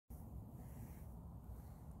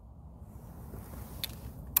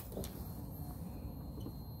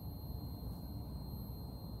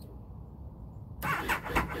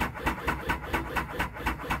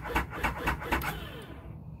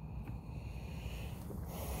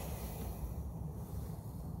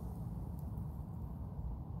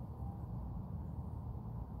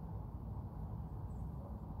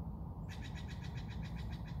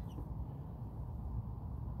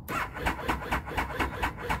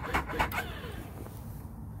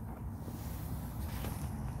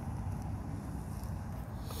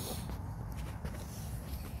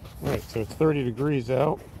So it's 30 degrees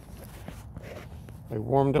out. I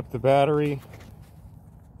warmed up the battery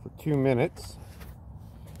for 2 minutes,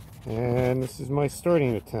 and this is my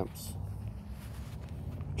starting attempts.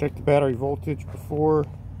 Checked the battery voltage before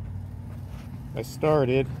I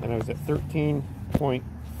started, and I was at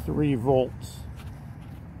 13.3 volts.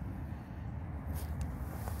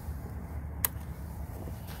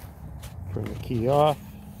 Turn the key off.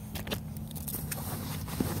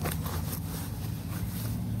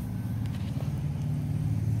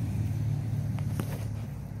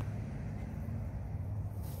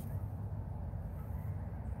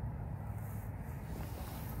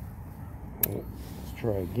 Let's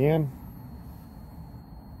try again.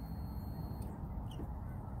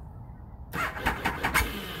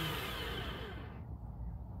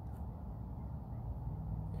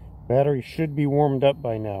 Battery should be warmed up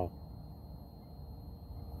by now.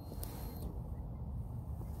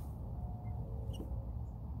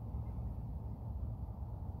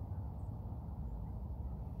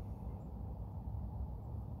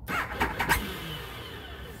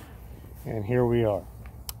 And here we are.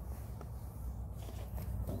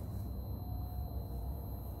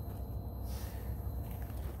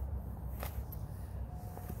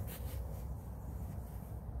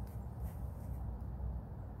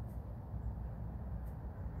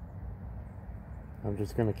 I'm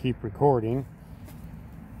just going to keep recording.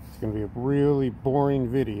 It's going to be a really boring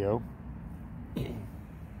video.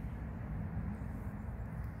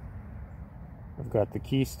 I've got the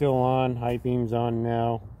key still on, high beam's on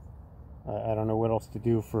now. I don't know what else to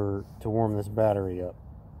do to warm this battery up.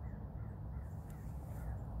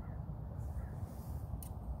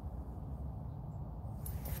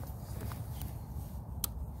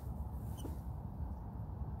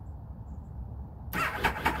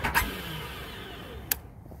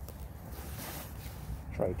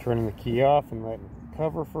 Try turning the key off and letting it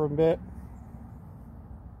cover for a bit.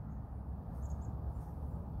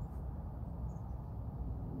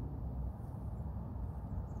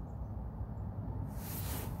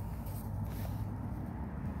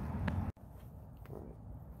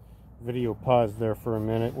 Video paused there for a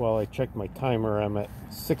minute while I checked my timer. I'm at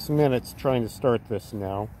 6 minutes trying to start this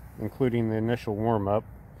now, including the initial warm-up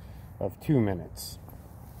of 2 minutes.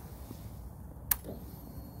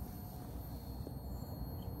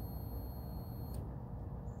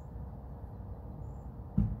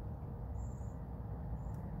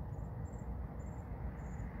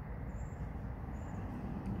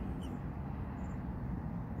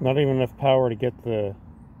 Not even enough power to get the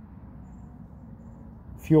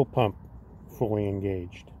fuel pump fully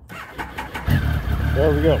engaged.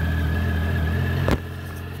 There we go.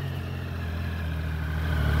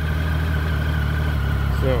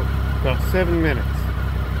 So, about 7 minutes.